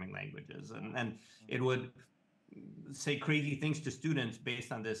programming languages. And it would say crazy things to students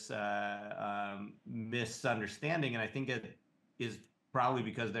based on this misunderstanding. And I think it is probably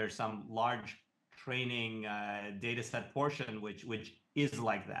because there's some large training data set portion which is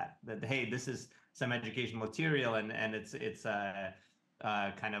like that hey, this is some education material, and it's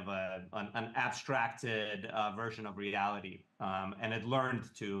kind of an abstracted version of reality, and it learned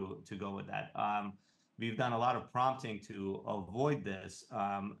to go with that. We've done a lot of prompting to avoid this,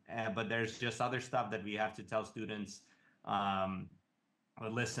 but there's just other stuff that we have to tell students.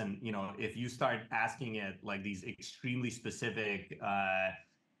 Listen, if you start asking it like these extremely specific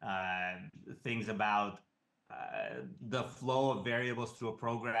things about the flow of variables through a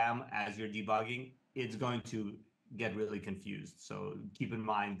program as you're debugging, it's going to get really confused. So keep in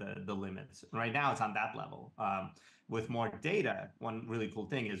mind the limits. Right now, it's on that level. With more data, one really cool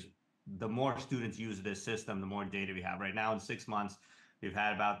thing is the more students use this system, the more data we have. Right now, in 6 months, we've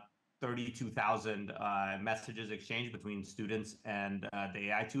had about 32,000 messages exchanged between students and the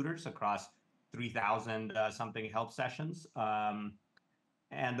AI tutors across 3,000 something help sessions.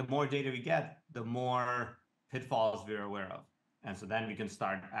 And the more data we get, the more pitfalls we're aware of. And so then we can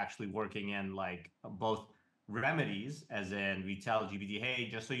start actually working in like both remedies, as in we tell GPT, hey,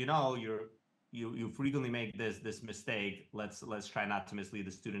 just so you know, you frequently make this mistake. Let's try not to mislead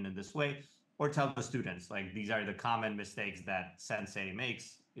the student in this way, or tell the students like these are the common mistakes that Sensei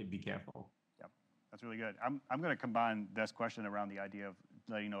makes. Be careful. Yep, that's really good. I'm going to combine this question around the idea of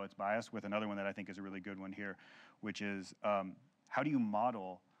letting you know it's biased with another one that I think is a really good one here, which is how do you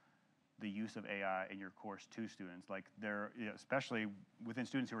model the use of AI in your course to students? Like especially within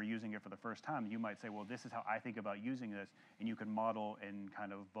students who are using it for the first time, you might say, well, this is how I think about using this, and you can model and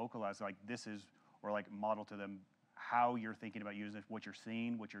kind of vocalize like this is, or like model to them how you're thinking about using it, what you're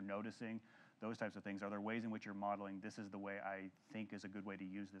seeing, what you're noticing, those types of things. Are there ways in which you're modeling, this is the way I think is a good way to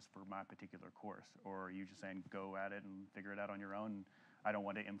use this for my particular course? Or are you just saying, go at it and figure it out on your own? I don't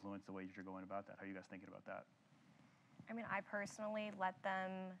want to influence the way that you're going about that. How are you guys thinking about that? I mean, I personally let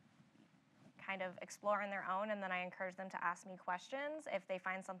them kind of explore on their own, and then I encourage them to ask me questions if they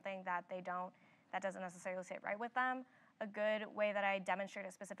find something that that doesn't necessarily sit right with them. A good way that I demonstrate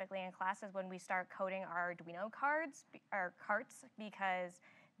it specifically in class is when we start coding our Arduino carts, because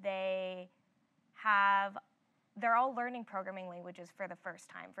they're all learning programming languages for the first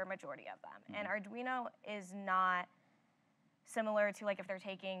time for a majority of them. And Arduino is not similar to like if they're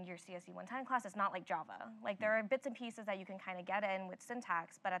taking your CSE 110 class, it's not like Java. Like there are bits and pieces that you can kind of get in with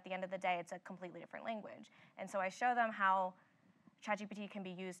syntax, but at the end of the day, it's a completely different language. And so I show them how ChatGPT can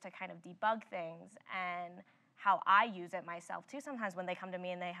be used to kind of debug things, and how I use it myself too. Sometimes when they come to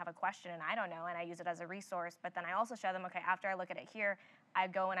me and they have a question and I don't know, and I use it as a resource, but then I also show them, okay, after I look at it here, I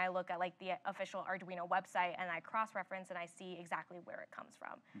go and I look at like the official Arduino website and I cross-reference and I see exactly where it comes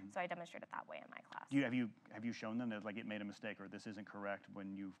from. So I demonstrate it that way in my class. Have you shown them that like it made a mistake or this isn't correct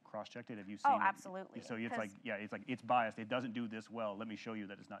when you've cross-checked it? Have you seen Oh, absolutely. So it's like, yeah, it's biased. It doesn't do this well. Let me show you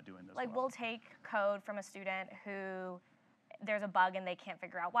that it's not doing this well. Like we'll take code from a student who there's a bug and they can't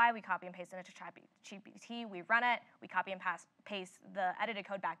figure out why. We copy and paste it into ChatGPT, we run it, we copy and paste the edited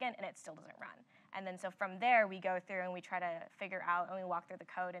code back in, and it still doesn't run. And then so from there, we go through and we try to figure out, and we walk through the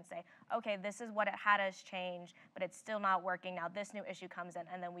code and say, okay, this is what it had us change, but it's still not working. Now this new issue comes in,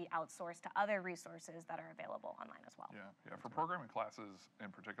 and then we outsource to other resources that are available online as well. Yeah. For programming classes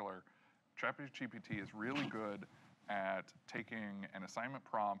in particular, ChatGPT is really good at taking an assignment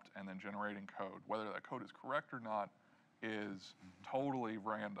prompt and then generating code. Whether that code is correct or not is totally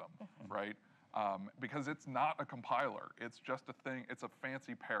random, right? Because it's not a compiler. It's just a thing. It's a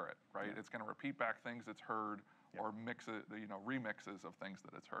fancy parrot, right? It's going to repeat back things it's heard or mix it, remixes of things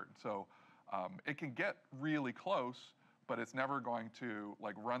that it's heard. So it can get really close, but it's never going to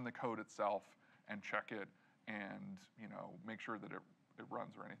like run the code itself and check it and make sure that it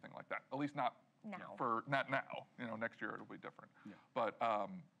runs or anything like that. At least not now. Not now. Next year it'll be different. Yeah. But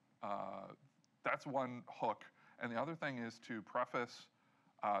that's one hook. And the other thing is to preface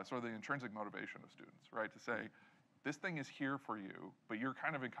sort of the intrinsic motivation of students, right? To say, this thing is here for you, but you're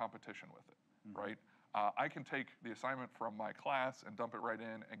kind of in competition with it, right? I can take the assignment from my class and dump it right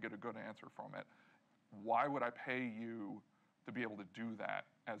in and get a good answer from it. Why would I pay you to be able to do that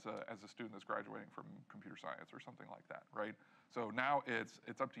as a student that's graduating from computer science or something like that, right? So now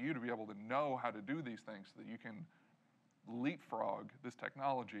it's up to you to be able to know how to do these things so that you can leapfrog this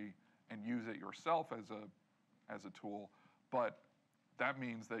technology and use it yourself as a tool, but that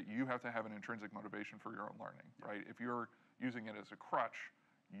means that you have to have an intrinsic motivation for your own learning, right? If you're using it as a crutch,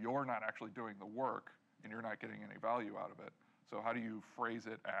 you're not actually doing the work and you're not getting any value out of it. So how do you phrase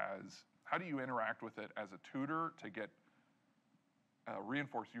it how do you interact with it as a tutor to get,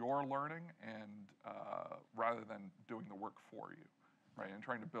 reinforce your learning and rather than doing the work for you, right? And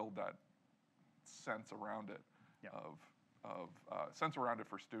trying to build that sense around it sense around it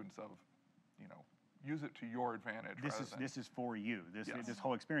for students of, use it to your advantage. This is for you. This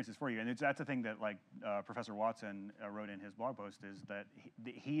whole experience is for you, and that's the thing that like Professor Watson wrote in his blog post is that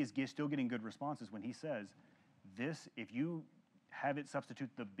he is still getting good responses when he says, "This, if you have it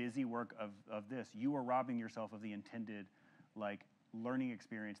substitute the busy work of this, you are robbing yourself of the intended like learning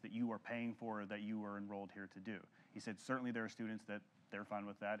experience that you are paying for, that you are enrolled here to do." He said certainly there are students that they're fine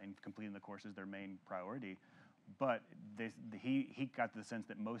with that and completing the course is their main priority. But he got the sense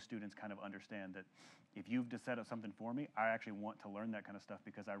that most students kind of understand that if you've just set up something for me, I actually want to learn that kind of stuff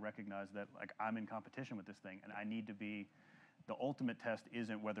because I recognize that like I'm in competition with this thing and I need to be, the ultimate test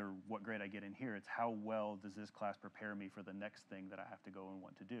isn't what grade I get in here, it's how well does this class prepare me for the next thing that I have to go and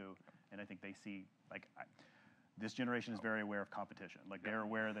want to do. And I think they see, like, this generation is very aware of competition. Like they're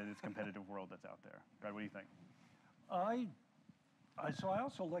aware that it's a competitive world that's out there. Brad, what do you think? So I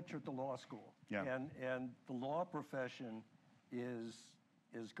also lecture at the law school, and the law profession is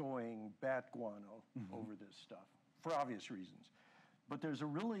going bat guano over this stuff for obvious reasons. But there's a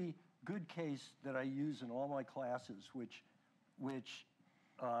really good case that I use in all my classes, which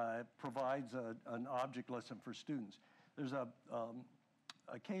provides an object lesson for students. There's a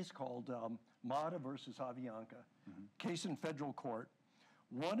case called Mata versus Avianca, case in federal court.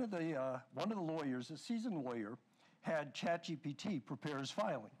 One of the lawyers, a seasoned lawyer, had ChatGPT prepare his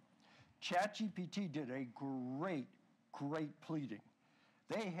filing. ChatGPT did a great pleading.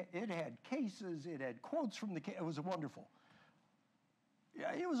 It had cases, it had quotes from the case, it was wonderful.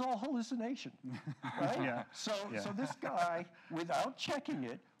 Yeah, it was all hallucination, right? Yeah. So Yeah. this guy, without checking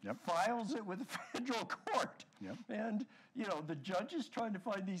it, Yep. files it with the federal court. Yep. And, the judge is trying to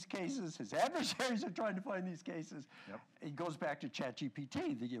find these cases, his adversaries are trying to find these cases. Yep. He goes back to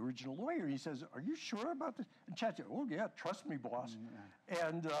ChatGPT, the original lawyer, and he says, "Are you sure about this?" And ChatGPT, "Oh yeah, trust me, boss."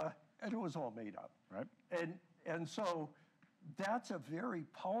 And it was all made up. Right. And so that's a very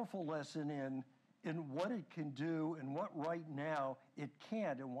powerful lesson in what it can do and what right now it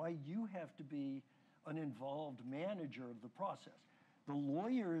can't, and why you have to be an involved manager of the process. The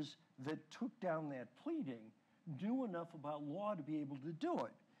lawyers that took down that pleading knew enough about law to be able to do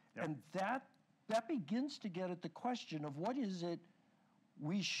it. Yep. And that begins to get at the question of what is it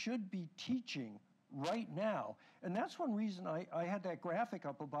we should be teaching right now. And that's one reason I had that graphic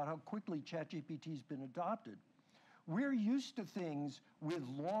up about how quickly ChatGPT's been adopted. We're used to things with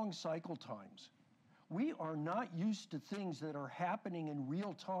long cycle times. We are not used to things that are happening in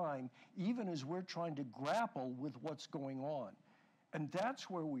real time, even as we're trying to grapple with what's going on. And that's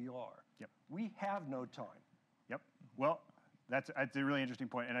where we are. Yep. We have no time. Yep. Well, that's a really interesting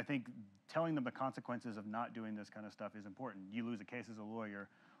point, and I think telling them the consequences of not doing this kind of stuff is important. You lose a case as a lawyer,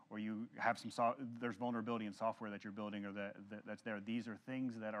 or you have there's vulnerability in software that you're building or that's there. These are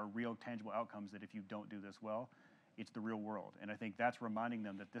things that are real, tangible outcomes that if you don't do this well, it's the real world. And I think that's reminding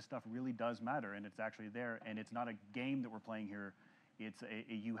them that this stuff really does matter, and it's actually there, and it's not a game that we're playing here. It's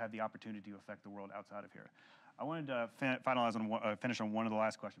you have the opportunity to affect the world outside of here. I wanted to finish on one of the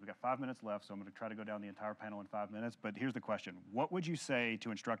last questions. We've got 5 minutes left, so I'm going to try to go down the entire panel in 5 minutes. But here's the question. What would you say to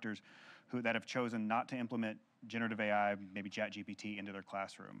instructors that have chosen not to implement generative AI, maybe ChatGPT, into their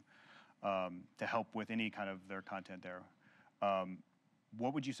classroom to help with any kind of their content there?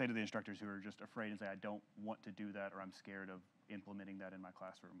 What would you say to the instructors who are just afraid and say, I don't want to do that, or I'm scared of implementing that in my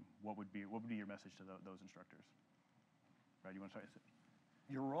classroom? What would be your message to those instructors? Right, you want to start?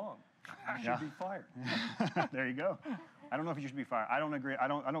 You're wrong. You should be fired. There you go. I don't know if you should be fired. I don't agree. I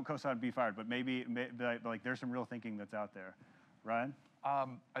don't co-sign be fired, but maybe like there's some real thinking that's out there. Ryan?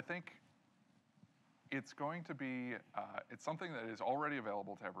 I think it's going to be, it's something that is already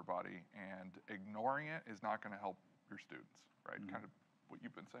available to everybody, and ignoring it is not going to help your students, right? Mm-hmm. Kind of what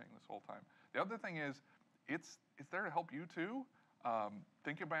you've been saying this whole time. The other thing is, it's there to help you too.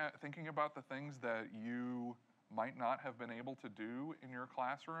 Thinking about the things that you might not have been able to do in your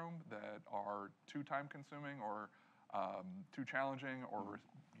classroom that are too time consuming or too challenging, or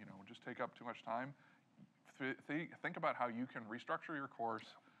just take up too much time. Think about how you can restructure your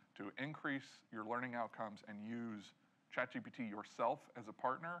course to increase your learning outcomes and use ChatGPT yourself as a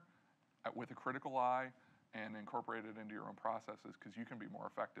partner with a critical eye, and incorporate it into your own processes, because you can be more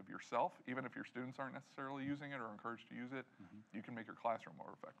effective yourself. Even if your students aren't necessarily using it or encouraged to use it, you can make your classroom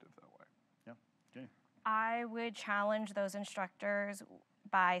more effective that way. Yeah, Jenny? I would challenge those instructors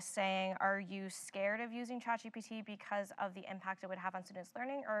by saying, are you scared of using ChatGPT because of the impact it would have on students'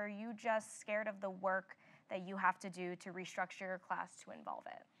 learning, or are you just scared of the work that you have to do to restructure your class to involve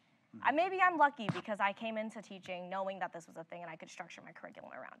it? Maybe I'm lucky because I came into teaching knowing that this was a thing and I could structure my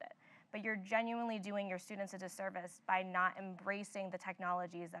curriculum around it. But you're genuinely doing your students a disservice by not embracing the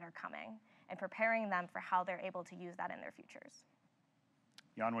technologies that are coming and preparing them for how they're able to use that in their futures.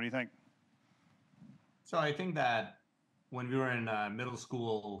 Jan, what do you think? So I think that when we were in middle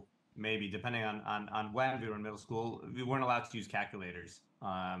school, maybe depending on when we were in middle school, we weren't allowed to use calculators.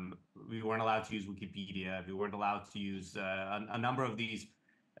 We weren't allowed to use Wikipedia. We weren't allowed to use a number of these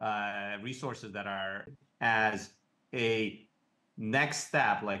resources that are as a next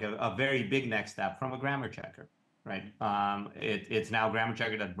step, like a very big next step from a grammar checker, right? It's now grammar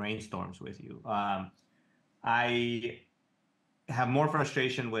checker that brainstorms with you. I have more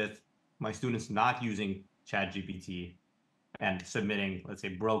frustration with my students not using ChatGPT and submitting, let's say,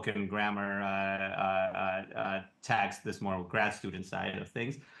 broken grammar text, this more grad student side of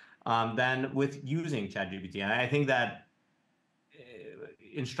things, than with using ChatGPT. And I think that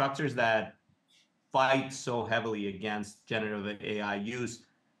instructors that fight so heavily against generative AI use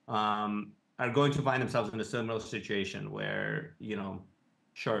are going to find themselves in a similar situation where,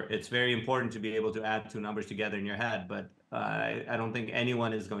 sure, it's very important to be able to add two numbers together in your head, but I don't think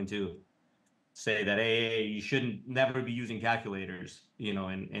anyone is going to say that, hey, you shouldn't never be using calculators, in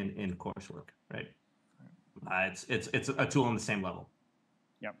coursework, right? It's a tool on the same level.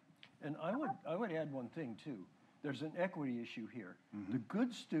 Yep. And I would add one thing too. There's an equity issue here. The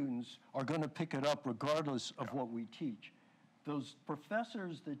good students are going to pick it up regardless of what we teach. those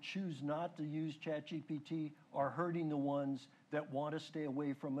professors that choose not to use ChatGPT are hurting the ones that want to stay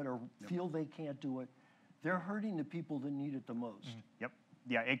away from it or feel they can't do it. They're hurting the people that need it the most. Yep.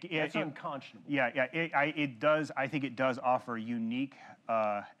 Yeah, That's unconscionable. Yeah, it does. I think it does offer unique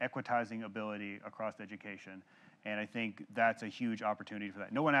equitizing ability across education, and I think that's a huge opportunity for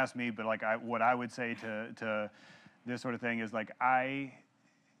that. No one asked me, but like what I would say to this sort of thing is like it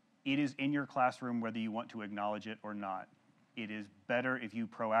is in your classroom whether you want to acknowledge it or not. It is better if you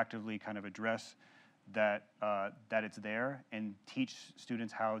proactively kind of address that that it's there and teach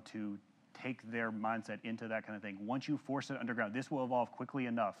students how to take their mindset into that kind of thing. Once you force it underground, this will evolve quickly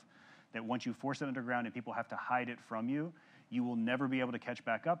enough that once you force it underground and people have to hide it from you, you will never be able to catch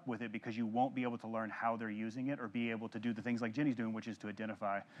back up with it because you won't be able to learn how they're using it or be able to do the things like Jenny's doing, which is to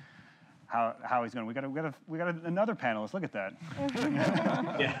identify how he's going. We got another panelist. Look at that.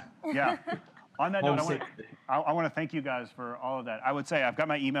 Yeah. Yeah. On that note, I want to thank you guys for all of that. I would say I've got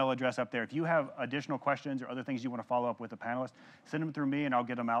my email address up there. If you have additional questions or other things you want to follow up with the panelists, send them through me and I'll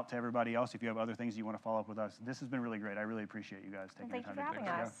get them out to everybody else if you have other things you want to follow up with us. This has been really great. I really appreciate you guys taking the time to do this. Thank you for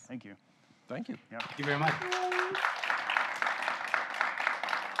having us. Thank you. Thank you. Yep. Thank you very much.